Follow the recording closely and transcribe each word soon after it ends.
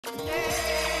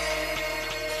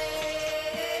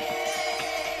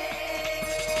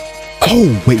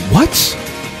Oh, wait, what?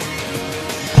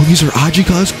 Oh, these are RG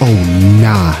colors? Oh,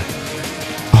 nah.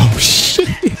 Oh, shit.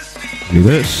 Do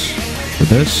this, to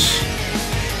this,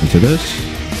 into this,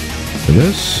 to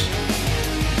this,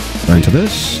 right into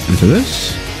this, into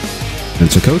this,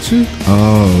 into Kotu.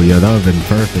 Oh, yeah, that would have been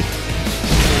perfect.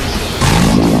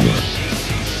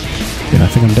 Yeah, I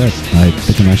think I'm dead. I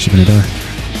think I'm actually gonna die.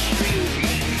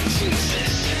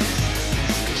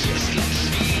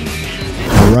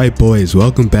 Alright boys,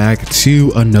 welcome back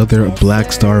to another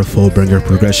Black Star Fullbringer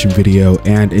progression video,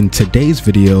 and in today's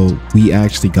video we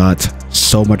actually got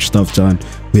so much stuff done.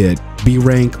 We had B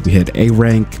rank, we had A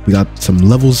rank, we got some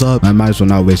levels up. I might as well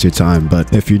not waste your time,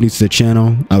 but if you're new to the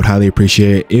channel, I would highly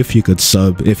appreciate it if you could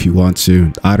sub if you want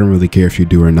to. I don't really care if you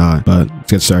do or not, but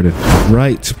let's get started.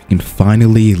 Right, we can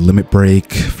finally limit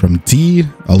break from D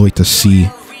all the way to C.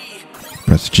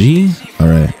 Press G.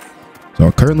 Alright. So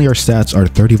currently our stats are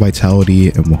 30 vitality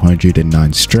and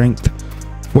 109 strength,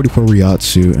 44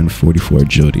 Ryatsu and 44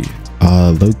 agility.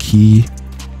 Low key,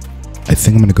 I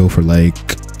think I'm gonna go for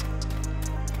like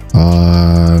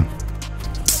I'm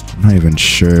not even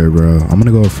sure, bro. I'm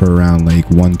gonna go for around like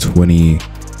 120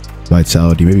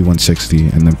 vitality, maybe 160,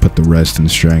 and then put the rest in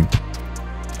strength.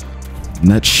 And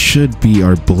that should be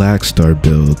our Black Star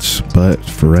builds, but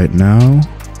for right now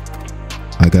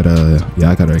I gotta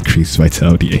increase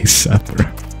vitality ASAP, bro.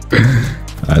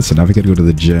 Alright, so now we gotta go to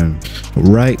the gym.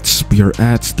 Right, we are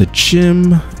at the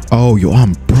gym. Oh, yo,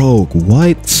 I'm broke.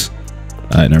 What?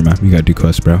 Alright, never mind. We gotta do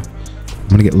quests, bro. I'm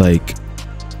gonna get like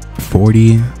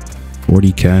 40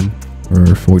 Ken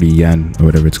or 40 yen or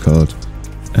whatever it's called.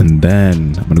 And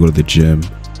then I'm gonna go to the gym.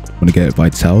 I'm gonna get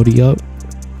vitality up.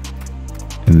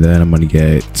 And then I'm gonna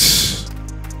get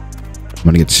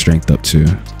strength up too.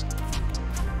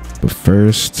 But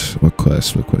first, what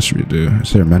quest should we do?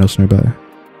 Is there a Menos nearby?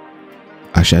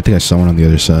 Actually, I think I saw one on the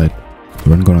other side.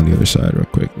 We're gonna go on the other side real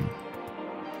quick.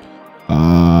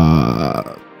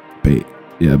 Wait,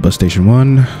 yeah, bus station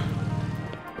 1.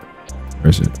 Where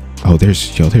is it? Oh,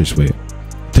 there's wait.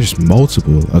 There's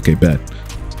multiple. Okay, bet.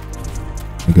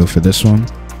 I go for this one.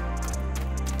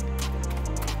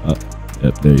 Oh,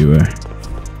 yep, there you are.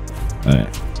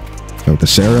 Alright. Go with the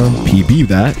Sero. PB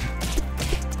that.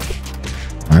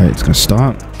 Alright, it's gonna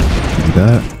stop. Do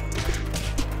that.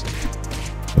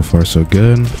 So far, so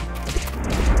good.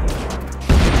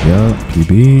 Yeah,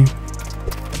 PB.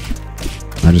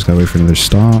 I just gotta wait for another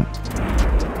stop.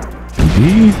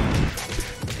 PB.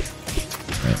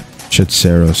 Right. Should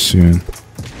Sero soon.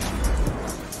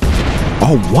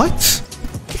 Oh, what?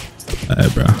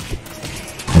 Alright, bro.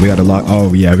 Oh, we gotta lock.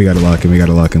 Oh, yeah, we gotta lock in. We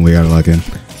gotta lock in. We gotta lock in.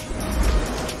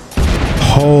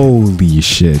 Holy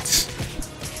shit.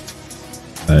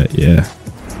 Yeah.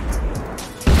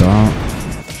 Stop.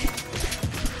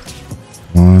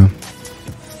 One.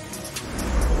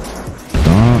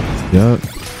 Stop. Yep.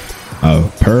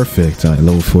 Oh, perfect. Alright,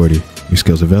 level 40. New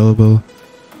skills available.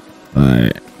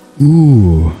 Alright.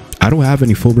 Ooh. I don't have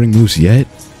any full bring moves yet,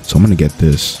 so I'm gonna get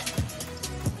this.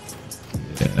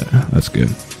 Yeah, that's good.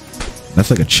 That's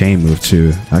like a chain move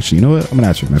too. Actually, you know what? I'm gonna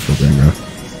ask for my full bring, bro.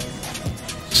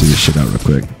 See this shit out real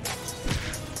quick.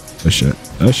 Oh shit.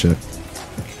 Oh shit.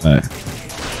 Alright.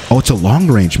 Oh, it's a long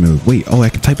range move. Wait, oh, I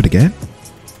can type it again?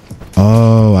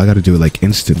 Oh, I gotta do it like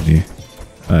instantly.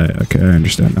 Alright, okay, I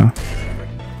understand now.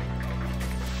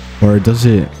 Or does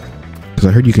it... Because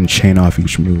I heard you can chain off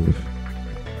each move.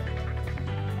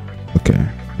 Okay,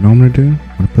 you know what I'm gonna do?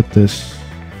 I'm gonna put this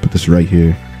right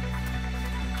here.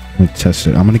 I'm gonna test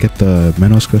it. I'm gonna get the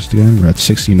Menos quest again. We're at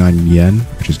 69 yen,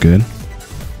 which is good.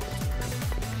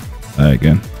 Alright,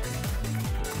 again.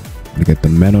 I'm gonna get the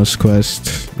Menos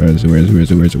quest. Where is it?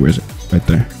 Right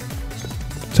there.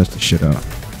 Test the shit out.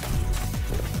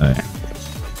 Alright.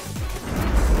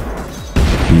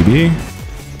 BB.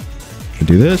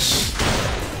 Do this.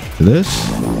 Do this.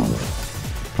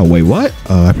 Oh wait, what?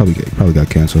 I probably got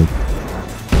canceled.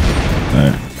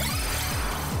 Alright.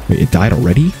 Wait, it died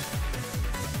already?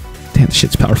 Damn, this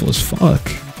shit's powerful as fuck.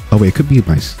 Oh wait, it could be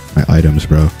my items,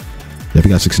 bro. Yeah, we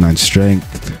got 69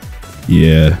 strength.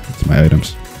 Yeah, it's my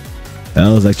items.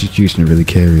 L's execution really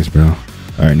carries, bro.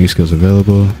 Alright, new skills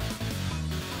available.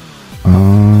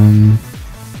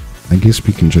 I guess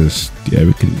we can just, yeah,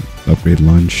 we can upgrade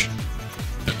lunge.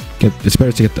 It's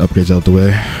better to get the upgrades out the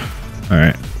way.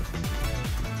 Alright.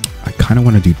 I kind of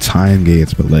want to do time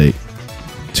gates, but like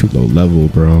too low level,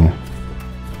 bro.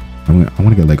 I want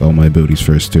to get like all my abilities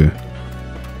first too.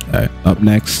 Alright, up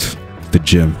next, the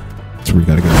gym. That's where we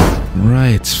gotta go.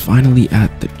 Right, finally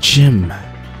at the gym.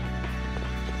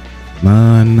 Come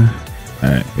on.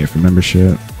 Alright, pay for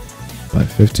membership.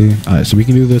 550. All right, so we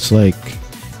can do this like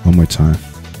one more time.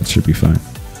 That should be fine.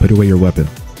 Put away your weapon.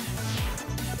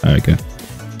 All right, good.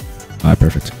 All right,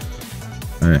 perfect.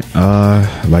 All right,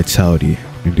 vitality.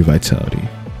 We can do vitality.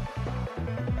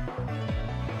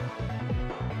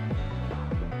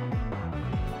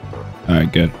 All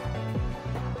right, good.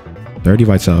 30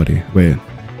 vitality. Wait,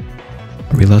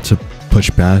 are we allowed to push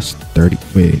past 30?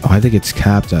 Wait, oh, I think it's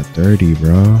capped at 30,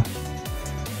 bro.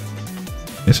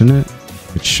 Isn't it?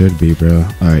 It should be, bro.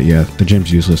 All right, yeah, the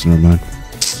gym's useless. Never mind.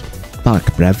 Fuck,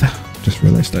 bruv. Just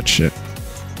realized that shit.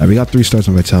 All right, we got 3 stars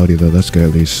on vitality though. That's good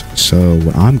at least. So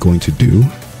what I'm going to do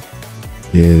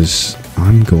is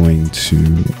I'm going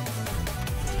to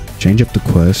change up the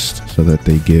quest so that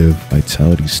they give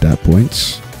vitality stat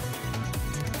points.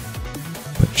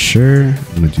 But sure,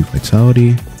 I'm gonna do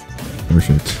vitality.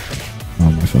 Perfect.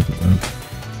 Oh my fucking god.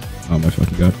 Oh my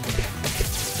fucking god.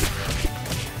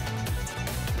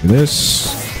 Do this.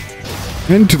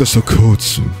 Into the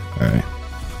Sokotsu. Alright.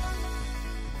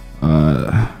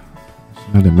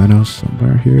 Another Menos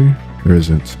somewhere here. Or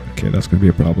isn't? Okay, that's gonna be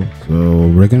a problem. So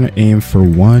we're gonna aim for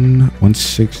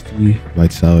 160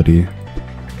 vitality.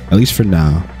 At least for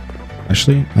now.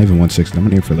 Actually, not even 160. I'm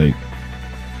gonna aim for like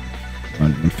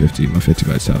 150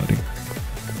 vitality.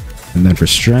 And then for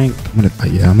strength, I'm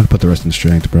gonna put the rest in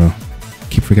strength, bro.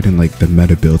 Keep forgetting like the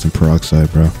meta builds in Peroxide,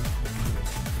 bro.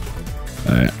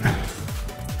 Alright.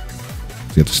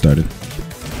 Let's get this started.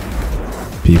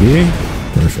 PB.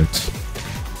 Perfect.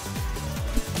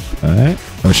 Alright.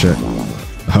 Oh shit.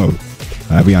 Oh.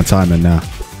 Alright, we on timing now.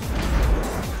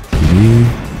 PB.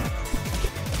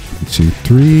 2,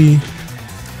 3.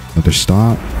 Another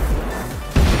stop.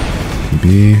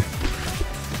 PB.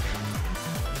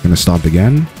 Gonna stop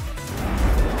again.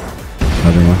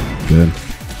 Another one. Good.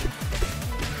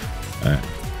 Alright.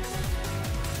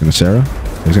 Gonna Sarah?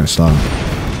 He's gonna stop.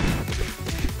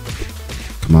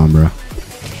 Come on, bro.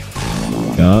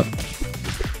 Yup.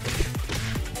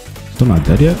 Still not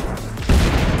dead yet?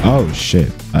 Oh,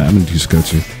 shit. Alright, I'm gonna do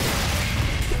Skotsu.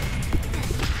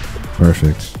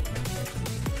 Perfect.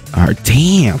 Alright,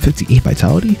 damn. 58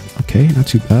 vitality? Okay, not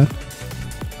too bad.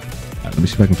 Let me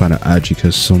see if I can find an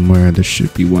Agi somewhere. There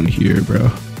should be one here,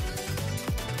 bro.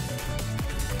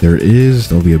 There is.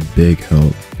 There'll be a big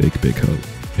help. Big help.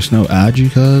 There's no Agi,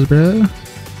 bro.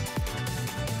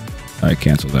 Alright,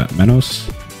 cancel that. Menos.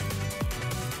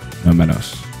 No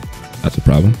Menos. That's a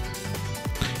problem.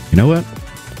 You know what?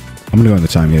 I'm gonna go on the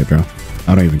time yet, bro.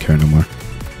 I don't even care no more.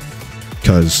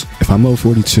 Because if I'm low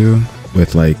 42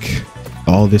 with like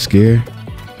all this gear,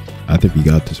 I think we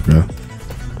got this, bro.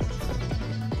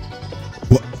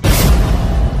 What?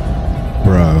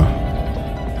 Bro.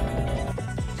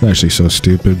 It's actually so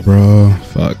stupid, bro.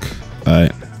 Fuck.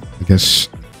 Alright. I guess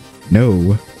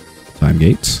no time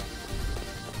gates.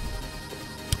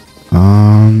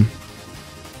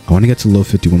 I want to get to low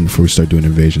 51 before we start doing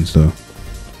invasions though.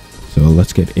 So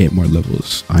let's get 8 more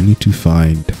levels. I need to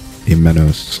find a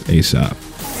Menos ASAP.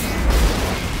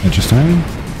 Interesting.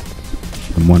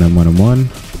 M1.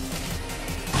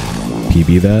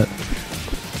 PB that.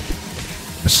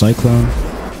 A Cyclone.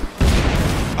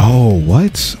 Oh,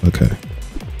 what? Okay.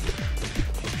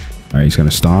 Alright, he's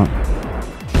gonna stop.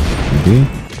 PB.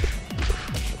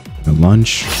 A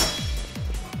lunge.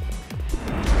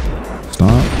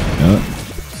 Stop. Yep.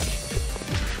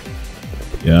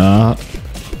 Yeah.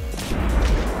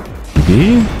 PB?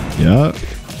 Yeah.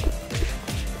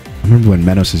 I remember when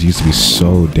Menos used to be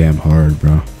so damn hard,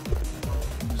 bro.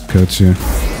 Kotsu.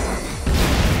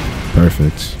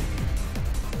 Perfect.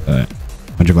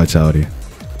 100 vitality.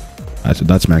 Alright, so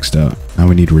that's maxed out. Now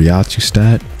we need Ryatsu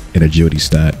stat and agility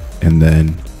stat. And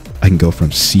then I can go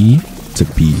from C to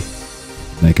B.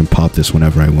 And I can pop this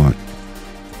whenever I want.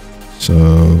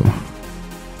 So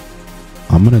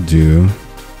I'm gonna do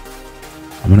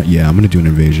an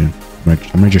invasion. I'm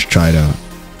gonna just try it out.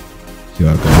 See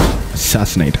how it goes.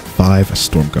 Assassinate 5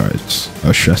 storm guards.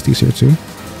 Oh, Shresty's here too.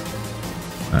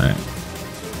 Alright.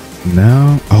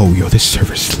 Now, oh, yo, this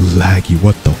server's laggy.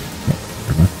 What the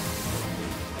fuck?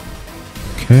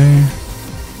 Okay.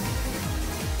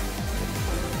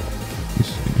 Let's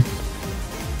see.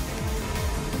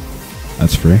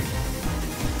 That's free.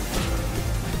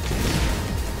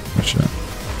 Watch out.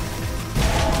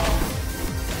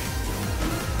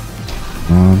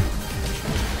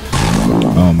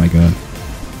 Oh my god.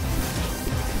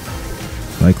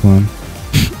 Cyclone.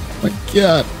 Oh my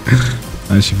god.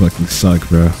 That should fucking suck,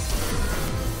 bro.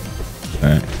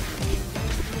 Alright.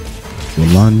 We'll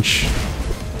lunge.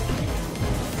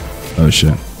 Oh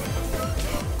shit.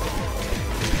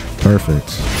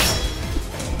 Perfect.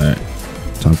 Alright.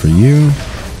 Time for you.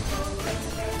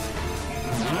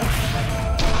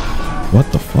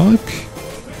 fuck?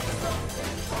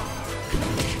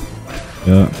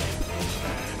 Yeah.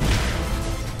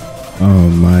 Oh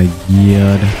my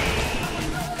god.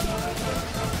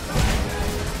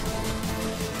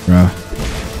 Bruh.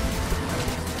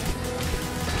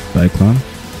 Cyclone.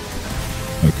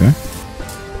 Okay.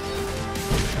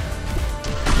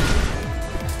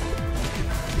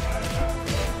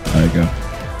 There you go.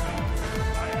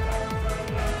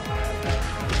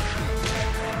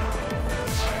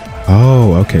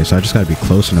 Oh, okay. So I just gotta be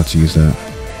close enough to use that.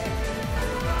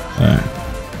 Alright.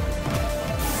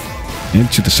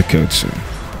 Into the Sakotsu.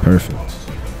 Perfect.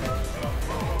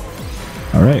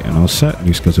 Alright, and all set.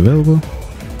 New skills available.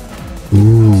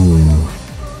 Ooh.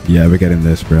 Yeah, we're getting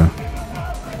this, bro.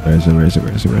 Where is it? Where is it?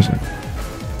 Where is it? Where is it?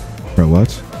 Bro,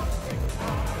 what?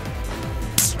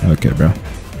 Okay, bro.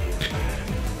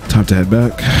 Time to head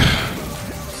back.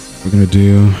 We're gonna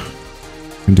do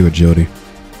agility.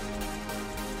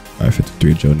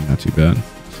 553 agility, not too bad.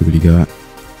 Let's see what you got.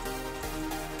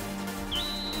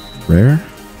 Rare.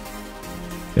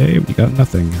 Okay, we got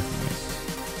nothing.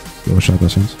 Go shot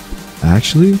those things.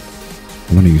 Actually,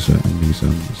 I'm gonna use that. I'm gonna use that.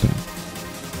 I'm gonna use that.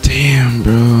 Damn,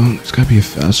 bro. There's gotta be a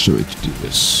faster way to do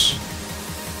this.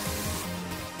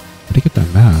 How do you get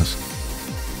that mask?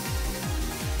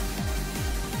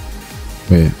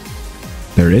 Wait.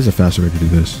 There is a faster way to do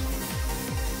this.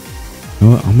 You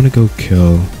know what? I'm gonna go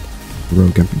kill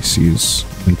rogue NPCs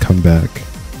and come back.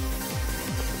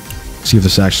 See if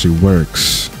this actually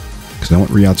works. Because I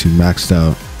want Rialto maxed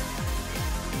out.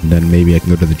 And then maybe I can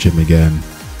go to the gym again.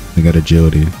 I got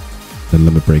agility. Then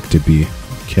limit break to B.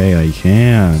 Okay, I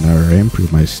can. Alright,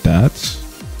 improve my stats.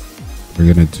 We're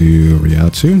gonna do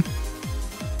Rialto.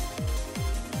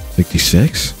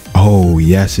 56? Oh,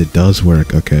 yes, it does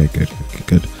work. Okay, good, good,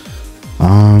 good.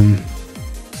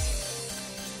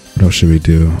 What else should we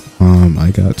do?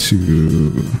 I got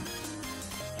to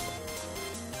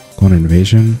go on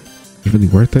invasion. Is it really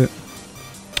worth it?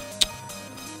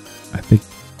 I think.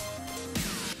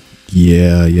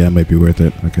 Yeah, it might be worth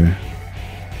it. Okay.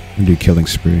 I'm gonna do killing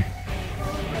spree.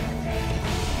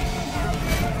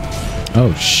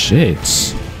 Oh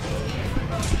shit.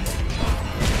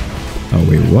 Oh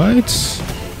wait, what?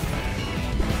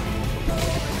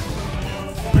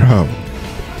 Bro.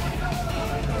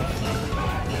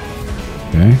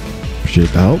 Okay. Appreciate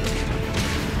the help.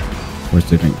 Where's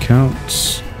different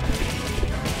counts?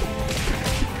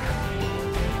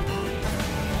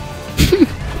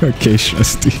 Okay,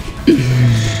 Shusty.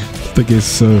 This thing is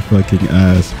so fucking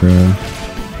ass, bro.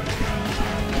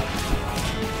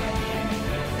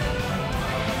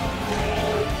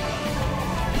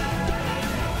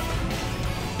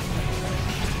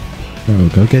 Oh,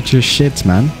 go get your shits,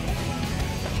 man.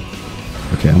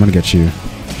 Okay, I'm gonna get you.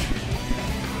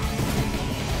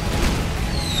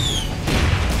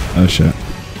 Oh shit.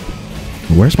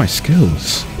 Where's my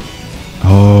skills?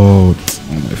 Oh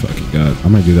my fucking god.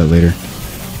 I'm gonna do that later.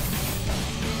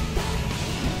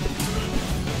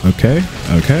 Okay,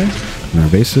 okay. An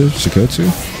evasive, Sakotsu.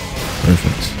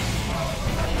 Perfect.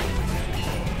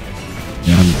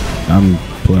 Yeah, I'm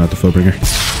pulling out the FULLBRINGER.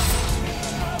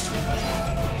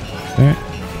 Okay.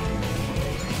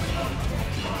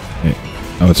 Hey.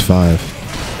 Oh, it's 5.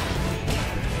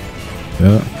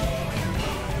 Yeah.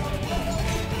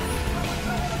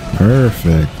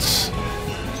 Perfect.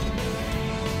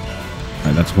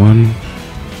 Alright, that's 1.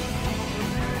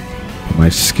 Put my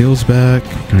skills back.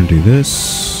 We're gonna do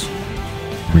this.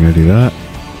 We're gonna do that.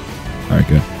 Alright,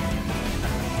 good.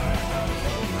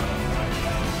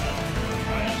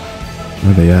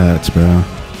 Where are they at, bro?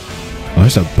 Oh,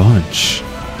 there's a bunch.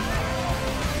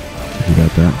 You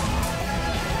got that.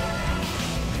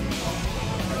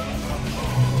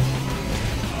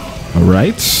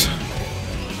 Alright.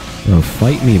 Bro,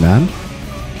 fight me, man.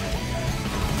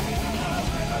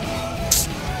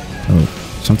 Oh,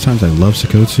 sometimes I love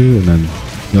Sakotsu, and then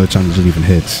the other time it doesn't even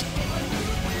hit.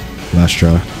 Last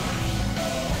try.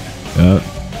 Yep.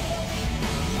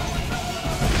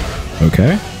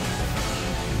 Okay.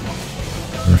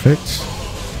 Perfect.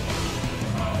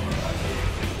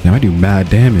 Now I do mad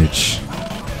damage.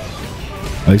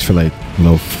 At least for like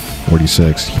low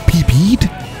 46. He PP'd?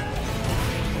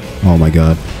 Oh my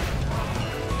god.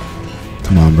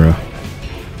 Come on, bro.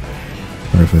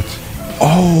 Perfect.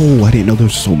 Oh, I didn't know there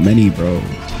was so many, bro.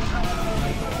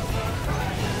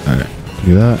 Alright.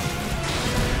 Do that.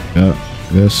 Yep.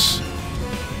 This.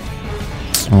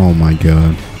 Oh my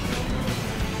god.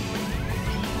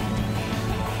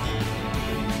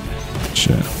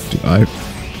 Shit. Dude,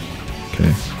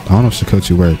 okay. I don't know if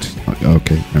Sakotsu worked.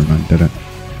 Okay, never mind. Did it?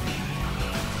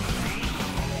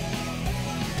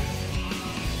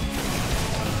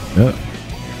 Yep.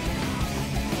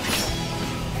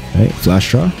 Right, flash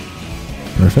draw.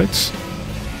 Perfect.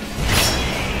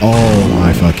 Oh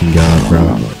my fucking god, bro.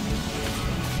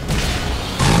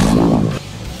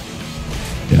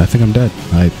 Yeah, I think I'm dead.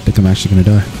 I think I'm actually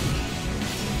gonna die.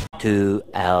 2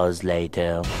 hours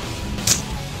later.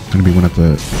 Gonna be one of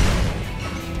the...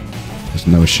 There's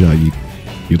no shot you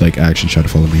like actually try to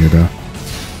follow me here, bro.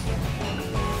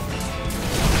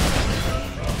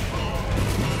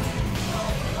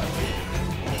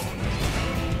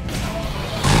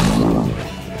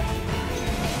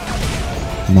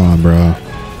 Come on, bro.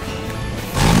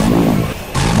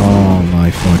 Oh my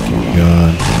fucking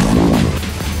god.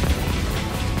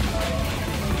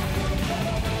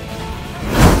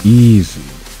 Easy.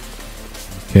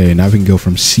 Okay, now we can go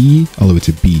from C all the way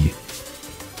to B.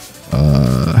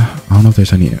 I don't know if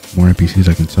there's any more NPCs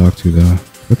I can talk to though.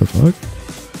 What the fuck?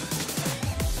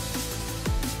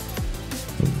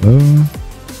 Hello?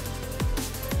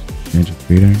 Change of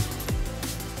greeting.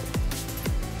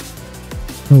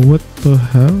 Oh, what the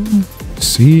hell?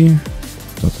 C.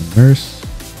 Talk to nurse.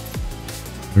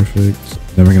 Perfect.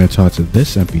 Then we're gonna talk to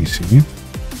this NPC.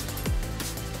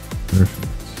 Perfect.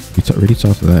 We already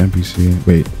talked to that NPC.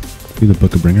 Wait, do the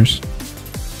Book of Bringers?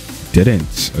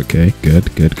 Didn't. Okay,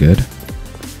 good, good, good.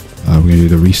 We're gonna do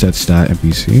the reset stat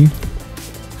NPC.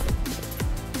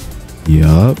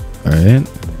 Yup. Alright.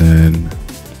 Then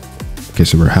okay,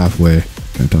 so we're halfway.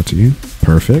 Can I talk to you?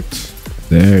 Perfect.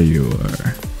 There you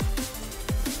are.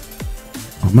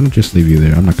 I'm gonna just leave you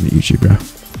there. I'm not gonna eat you, bro.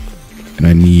 And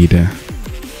I need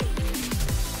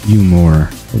you more.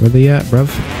 Where are they at, bruv?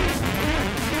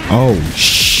 Oh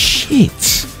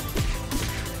shit.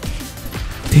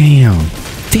 Damn.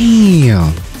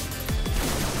 Damn.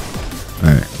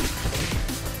 Alright.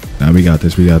 Now we got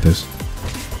this. We got this.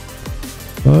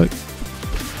 Fuck.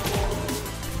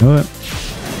 You know what?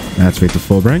 Let's wait the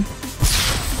full bring.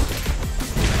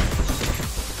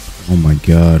 Oh my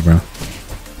god, bro.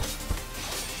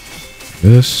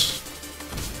 This.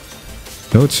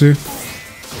 Go to.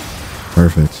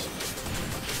 Perfect.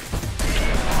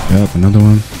 Yep, another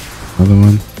one. Another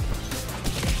one.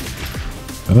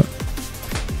 Oh.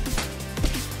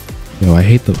 Yo, I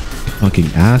hate the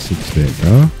fucking acid spit,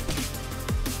 bro.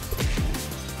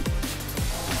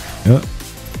 Yep.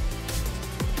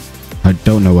 I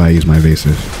don't know why I use my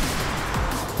evasive.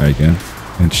 Alright, again.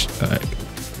 And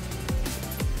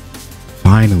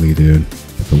finally, dude.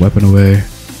 Put the weapon away.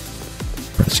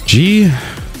 Press G.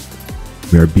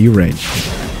 We are B range.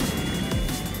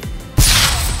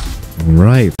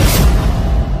 Alright.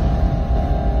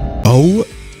 Oh,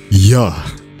 yeah.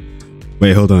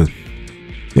 Wait, hold on.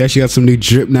 We actually got some new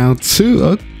drip now, too.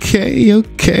 Okay,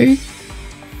 okay.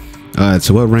 Alright,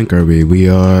 so what rank are we? We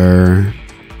are...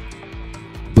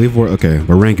 I believe we're... Okay,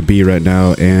 we're rank B right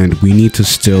now, and we need to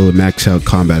still max out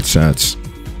combat stats.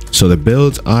 So the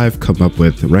build I've come up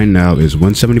with right now is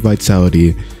 170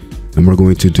 vitality, and we're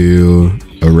going to do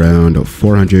around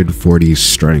 440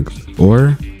 strength,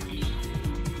 or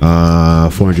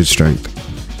 400 strength,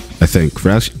 I think,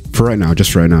 for right now,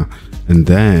 just right now. And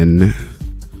then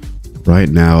right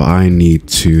now I need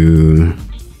to...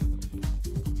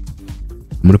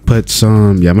 I'm gonna put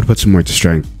some... Yeah, I'm gonna put some more to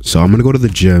strength. So I'm gonna go to the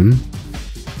gym,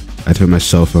 activate my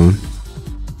cell phone,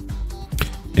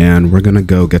 and we're gonna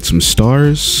go get some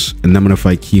stars, and then I'm gonna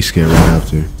fight Keyskate right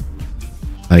after.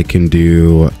 I can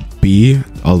do B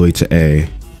all the way to A.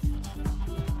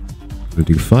 I'm gonna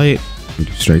do fight, I'm gonna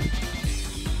do strength.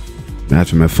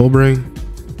 After my full bring.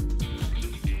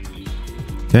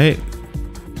 Okay.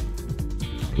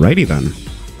 Righty then.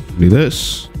 Do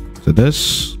this, to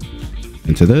this,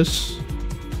 into this,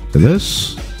 to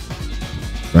this,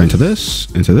 right into this,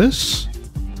 into this,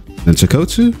 then to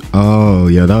Kotu. Oh,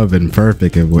 yeah, that would have been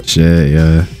perfect. If what shit,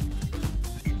 yeah.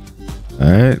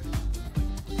 Alright.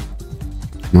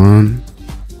 Come on.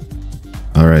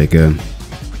 Alright, good.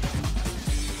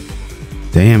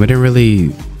 Damn, I didn't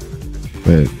really...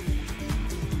 Wait.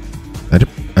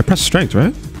 I pressed strength,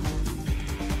 right?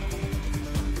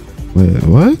 Wait,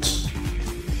 what?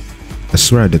 I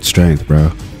swear I did strength,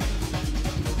 bro.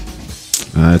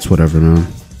 It's whatever, man.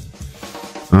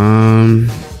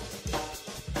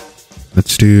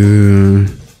 Let's do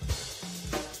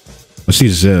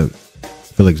zip. I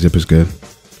feel like zip is good.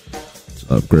 Let's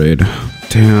upgrade.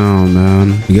 Damn,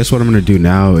 man. I guess what I'm gonna do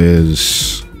now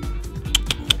is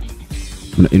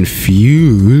I'm gonna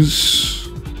infuse.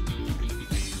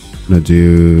 I'm gonna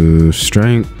do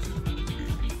strength.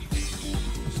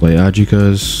 Slay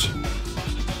Ajikas.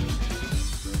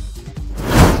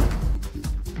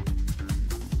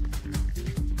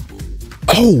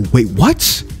 Oh, wait,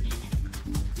 what?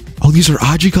 Oh, these are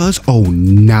Ajikas? Oh,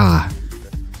 nah.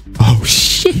 Oh,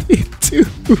 shit, dude.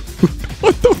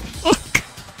 What the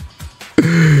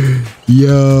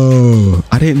Yo,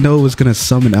 I didn't know it was gonna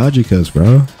summon Algicas,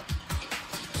 bro.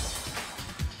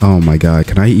 Oh my god,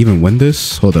 can I even win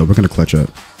this? Hold up, we're gonna clutch up.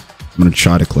 I'm gonna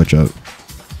try to clutch up.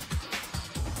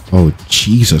 Oh,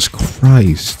 Jesus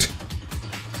Christ.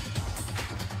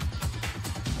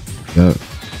 Yeah.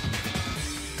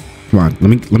 Come on,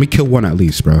 let me kill one at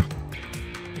least, bro.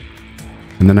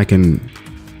 And then I can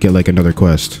get like another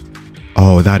quest.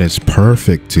 Oh, that is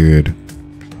perfect, dude.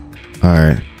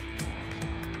 Alright.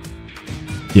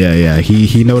 Yeah,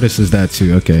 he notices that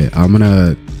too. Okay, I'm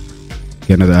gonna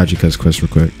get another Algicas quest real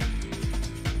quick.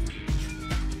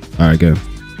 Alright, good.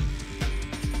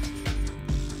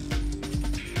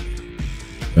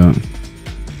 Yeah.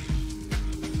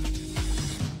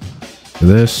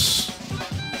 This.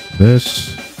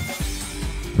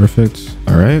 Perfect.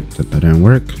 Alright, that didn't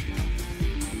work.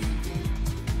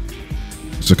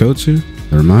 What's it go to?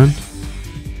 Never mind.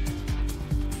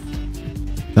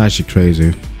 That's actually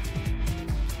crazy.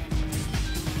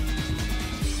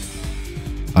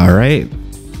 Alright.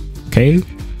 Okay.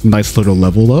 Nice little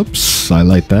level ups. I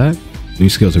like that. New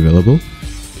skills available.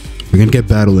 We're gonna get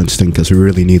Battle Instinct because we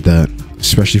really need that.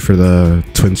 Especially for the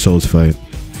Twin Souls fight.